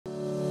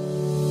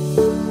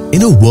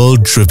In a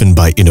world driven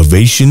by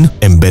innovation,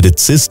 embedded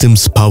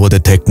systems power the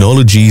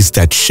technologies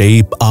that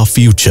shape our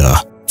future.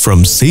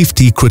 From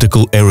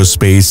safety-critical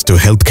aerospace to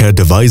healthcare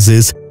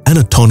devices and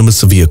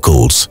autonomous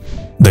vehicles,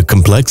 the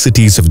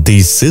complexities of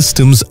these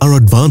systems are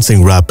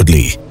advancing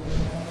rapidly,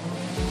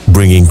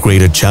 bringing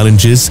greater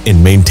challenges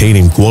in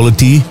maintaining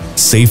quality,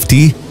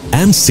 safety,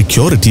 and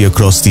security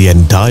across the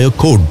entire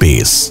code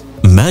base.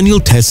 Manual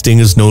testing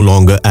is no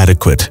longer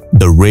adequate.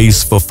 The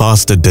race for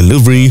faster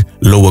delivery,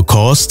 lower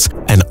costs,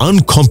 and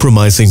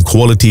uncompromising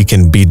quality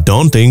can be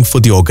daunting for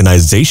the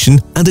organization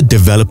and the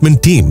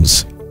development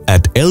teams.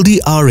 At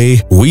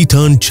LDRA, we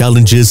turn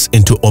challenges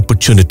into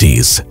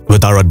opportunities.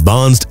 With our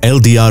advanced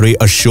LDRA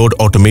assured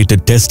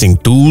automated testing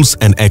tools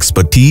and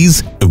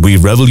expertise, we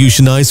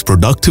revolutionize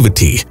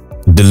productivity,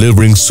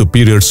 delivering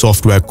superior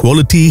software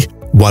quality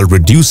while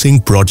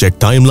reducing project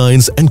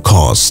timelines and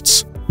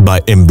costs. By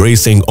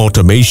embracing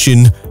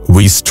automation,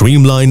 we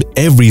streamline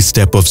every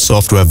step of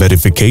software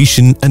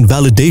verification and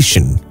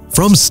validation.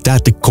 From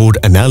static code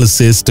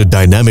analysis to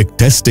dynamic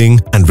testing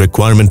and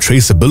requirement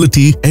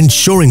traceability,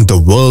 ensuring the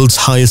world's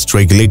highest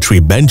regulatory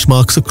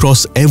benchmarks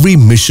across every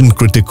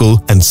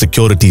mission-critical and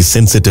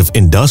security-sensitive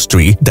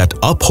industry that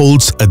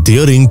upholds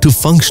adhering to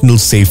functional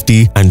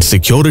safety and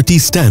security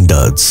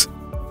standards.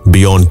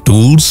 Beyond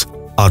tools,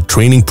 our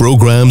training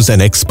programs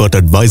and expert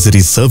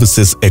advisory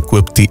services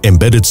equip the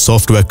embedded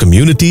software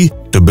community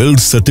to build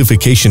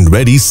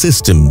certification-ready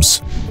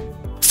systems.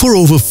 For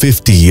over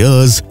 50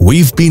 years,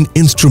 we've been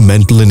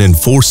instrumental in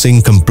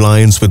enforcing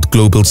compliance with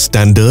global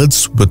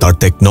standards with our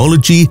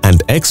technology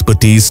and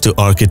expertise to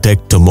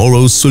architect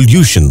tomorrow's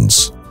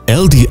solutions.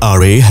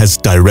 LDRA has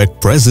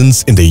direct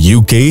presence in the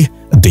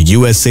UK, the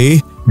USA,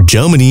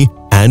 Germany,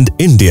 and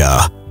India,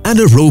 and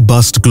a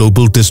robust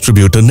global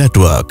distributor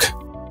network.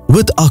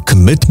 With our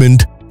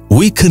commitment,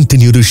 we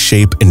continue to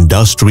shape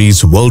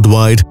industries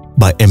worldwide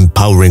by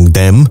empowering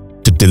them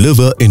to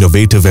deliver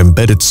innovative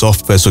embedded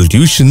software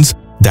solutions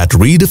that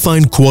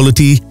redefine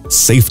quality,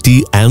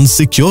 safety, and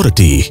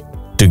security.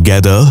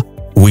 Together,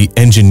 we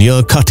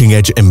engineer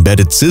cutting-edge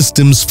embedded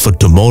systems for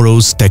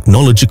tomorrow's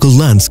technological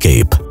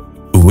landscape.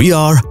 We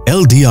are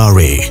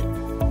LDRA.